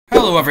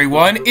Hello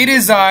everyone, it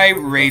is I,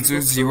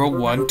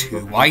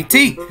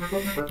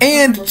 Razor012YT,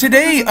 and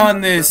today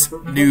on this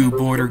Noob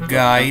Lord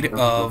guide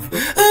of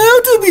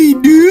how to be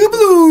Noob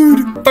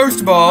Lord. First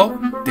of all,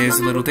 there's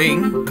a little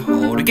thing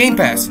called a Game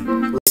Pass.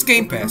 This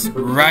Game Pass,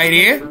 right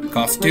here,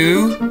 costs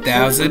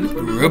 2,000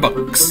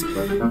 Robux.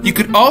 You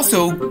could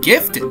also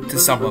gift it to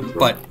someone,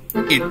 but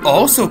it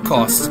also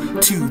costs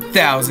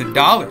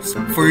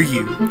 $2,000 for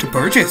you to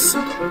purchase.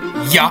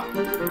 Yeah.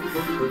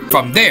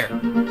 From there,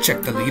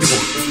 check the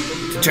leaderboards.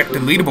 To check the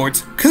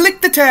leaderboards,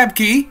 click the tab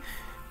key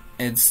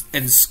and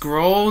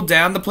scroll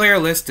down the player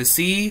list to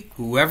see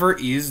whoever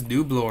is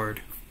Noob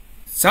Lord.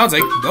 Sounds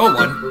like no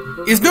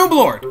one is Noob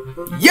Lord.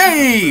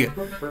 Yay!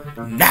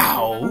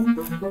 Now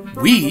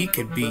we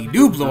can be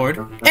Noob Lord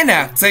and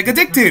act like a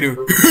dictator.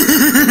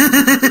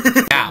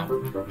 Now,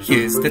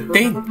 here's the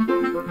thing.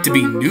 To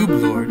be Noob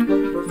Lord,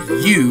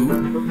 you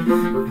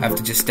have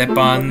to just step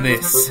on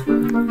this.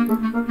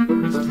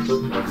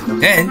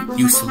 Then,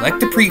 you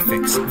select the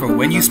prefix for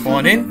when you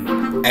spawn in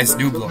as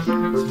Noob Lord.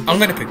 I'm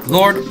gonna pick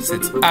Lord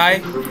since I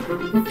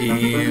am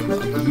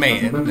a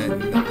man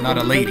and not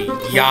a lady.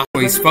 Yeah.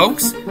 Anyways,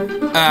 folks,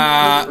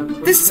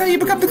 this is how you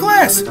become the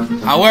class.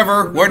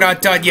 However, we're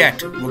not done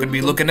yet. We're gonna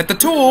be looking at the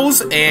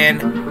tools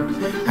and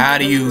how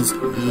to use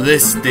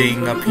this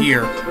thing up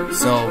here.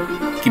 So,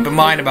 keep in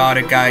mind about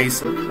it,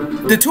 guys.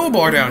 The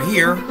toolbar down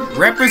here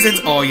represents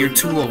all your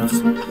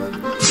tools.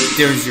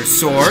 There's your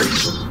sword,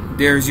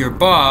 there's your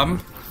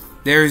bomb,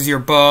 there's your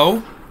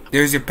bow,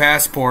 there's your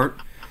passport,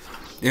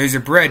 there's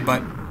your bread,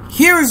 but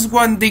here's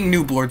one thing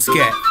Noob Lords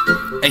get.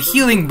 A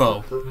healing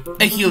bow,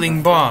 a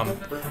healing bomb,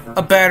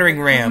 a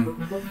battering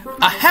ram,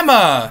 a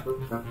hammer,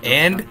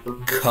 and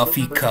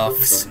cuffy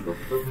cuffs.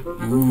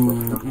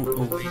 Ooh,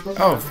 wait.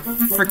 Oh,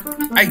 frick.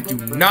 I do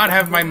not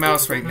have my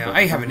mouse right now.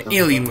 I have an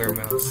Alienware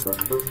mouse.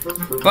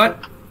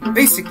 But,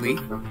 basically,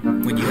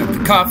 when you have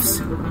the cuffs,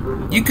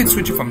 you can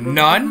switch it from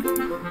none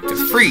to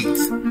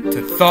freeze,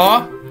 to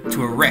thaw,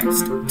 to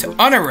arrest, to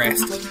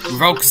unarrest,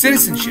 revoke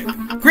citizenship,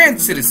 grant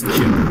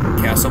citizenship,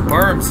 castle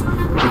burns,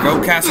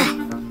 revoke castle.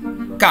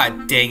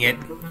 God dang it.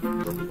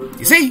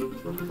 You see,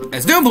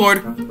 as Noob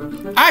Lord,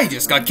 I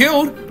just got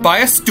killed by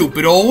a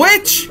stupid old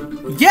witch.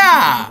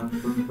 Yeah!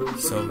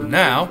 So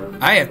now,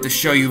 I have to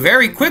show you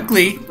very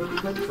quickly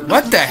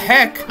what the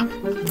heck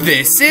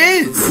this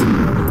is.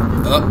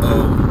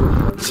 Uh-oh.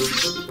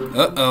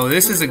 Uh-oh,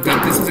 this is a good,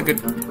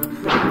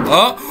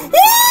 oh!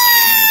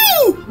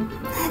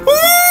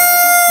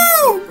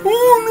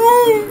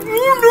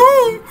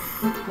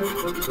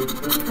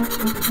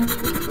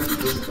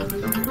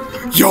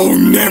 You'll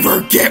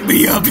never get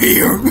me up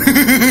here!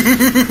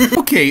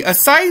 Okay,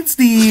 asides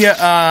the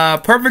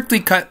perfectly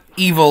cut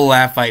evil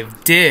laugh I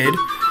did,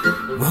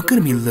 we're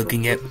gonna be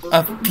looking at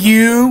a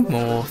few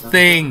more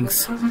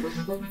things.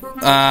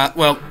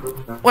 Well,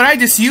 what I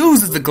just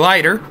used is the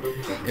glider,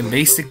 and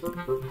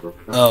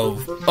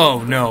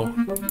oh no.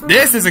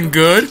 This isn't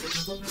good!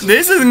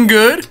 This isn't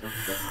good!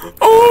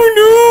 Oh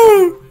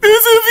no!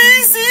 There's a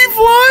VC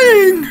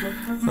flying!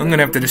 I'm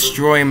gonna have to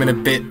destroy him in a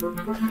bit.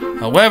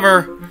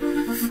 However,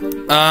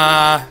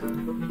 I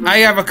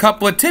have a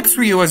couple of tips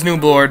for you as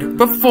Noob Lord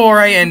before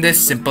I end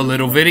this simple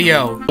little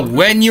video.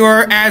 When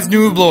you're as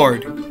Noob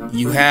Lord,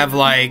 you have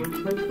like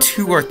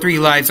 2 or 3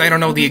 lives. I don't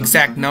know the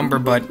exact number,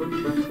 but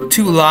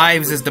 2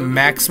 lives is the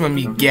maximum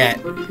you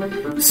get.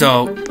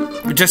 So,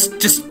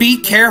 just be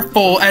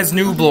careful as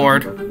Noob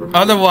Lord.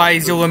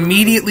 Otherwise, you'll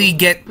immediately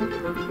get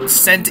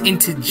sent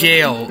into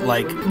jail,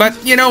 but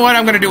you know what?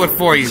 I'm gonna do it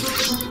for you.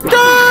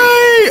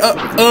 Die!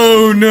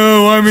 Oh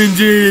no, I'm in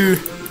jail.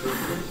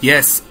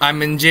 Yes,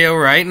 I'm in jail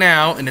right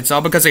now, and it's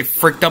all because I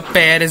fricked up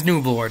bad as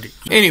Noob Lord.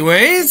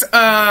 Anyways,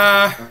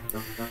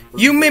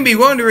 you may be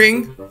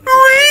wondering,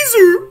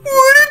 Razor,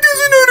 what if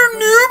there's another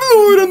Noob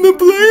Lord on the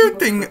player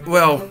thing?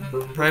 Well,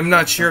 I'm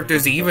not sure if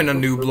there's even a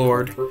Noob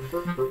Lord,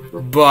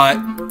 but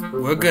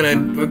we're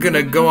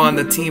gonna go on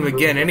the team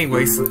again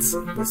anyway, since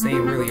this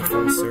ain't really a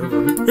full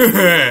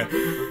server.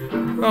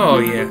 Oh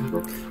yeah.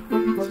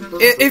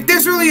 If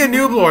there's really a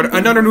Noob Lord,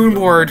 another Noob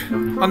Lord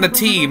on the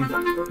team,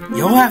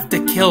 you'll have to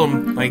kill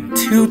him like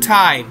 2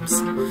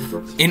 times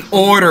in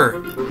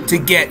order to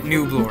get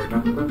Noob Lord.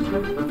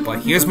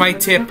 But here's my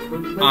tip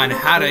on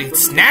how to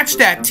snatch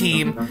that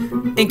team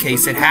in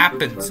case it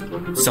happens.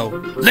 So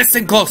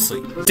listen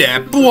closely.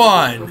 Step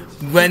 1.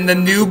 When the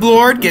Noob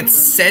Lord gets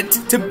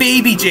sent to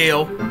baby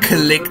jail,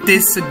 click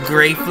this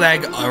gray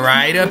flag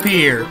right up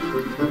here.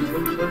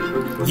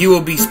 You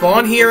will be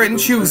spawned here in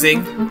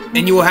choosing,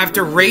 and you will have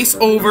to race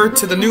over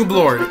to the Noob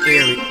Lord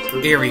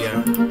area.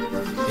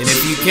 And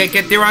if you can't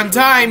get there on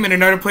time and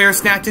another player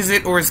snatches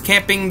it or is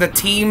camping the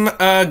team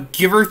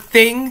giver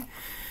thing,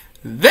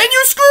 then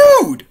you're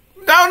screwed!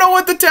 I don't know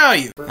what to tell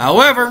you.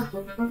 However,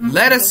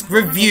 let us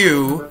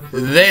review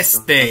this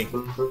thing.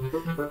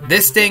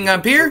 This thing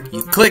up here,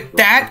 you click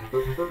that,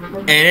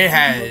 and it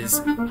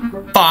has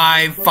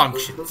 5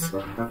 functions.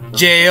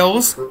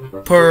 Jails,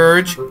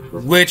 purge,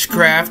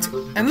 witchcraft,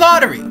 and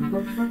lottery.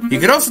 You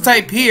can also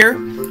type here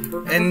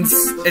and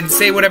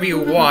say whatever you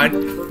want,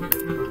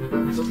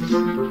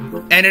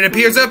 and it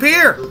appears up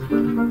here.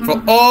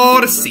 for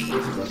all to see.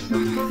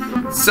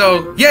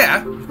 So,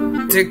 yeah,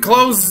 to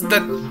close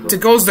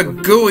the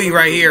GUI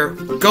right here,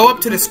 go up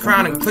to this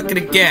crown and click it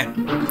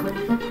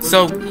again.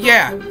 So,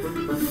 yeah,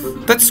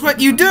 that's what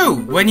you do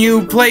when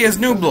you play as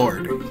Noob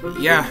Lord.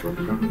 Yeah,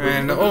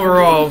 and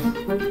overall,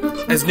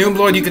 as Noob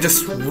Lord, you can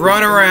just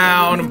run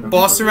around,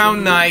 boss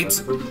around knights.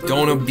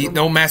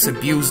 Don't mass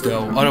abuse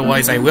though,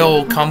 otherwise I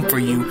will come for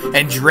you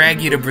and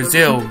drag you to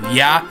Brazil.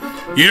 Yeah,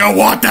 you don't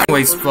want that.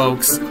 Anyways,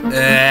 folks,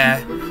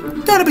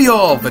 that'll be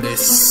all for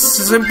this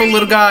simple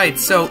little guide.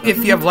 So if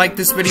you have liked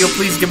this video,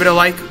 please give it a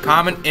like,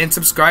 comment, and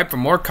subscribe for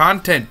more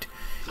content.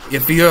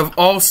 If you have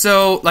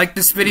also liked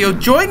this video,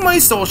 join my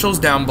socials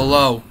down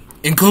below,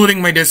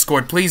 including my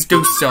Discord. Please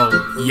do so.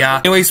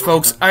 Yeah. Anyways,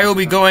 folks, I will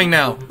be going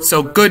now.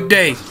 So good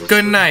day,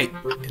 good night,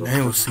 and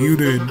I will see you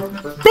then.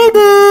 Bye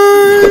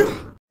bye.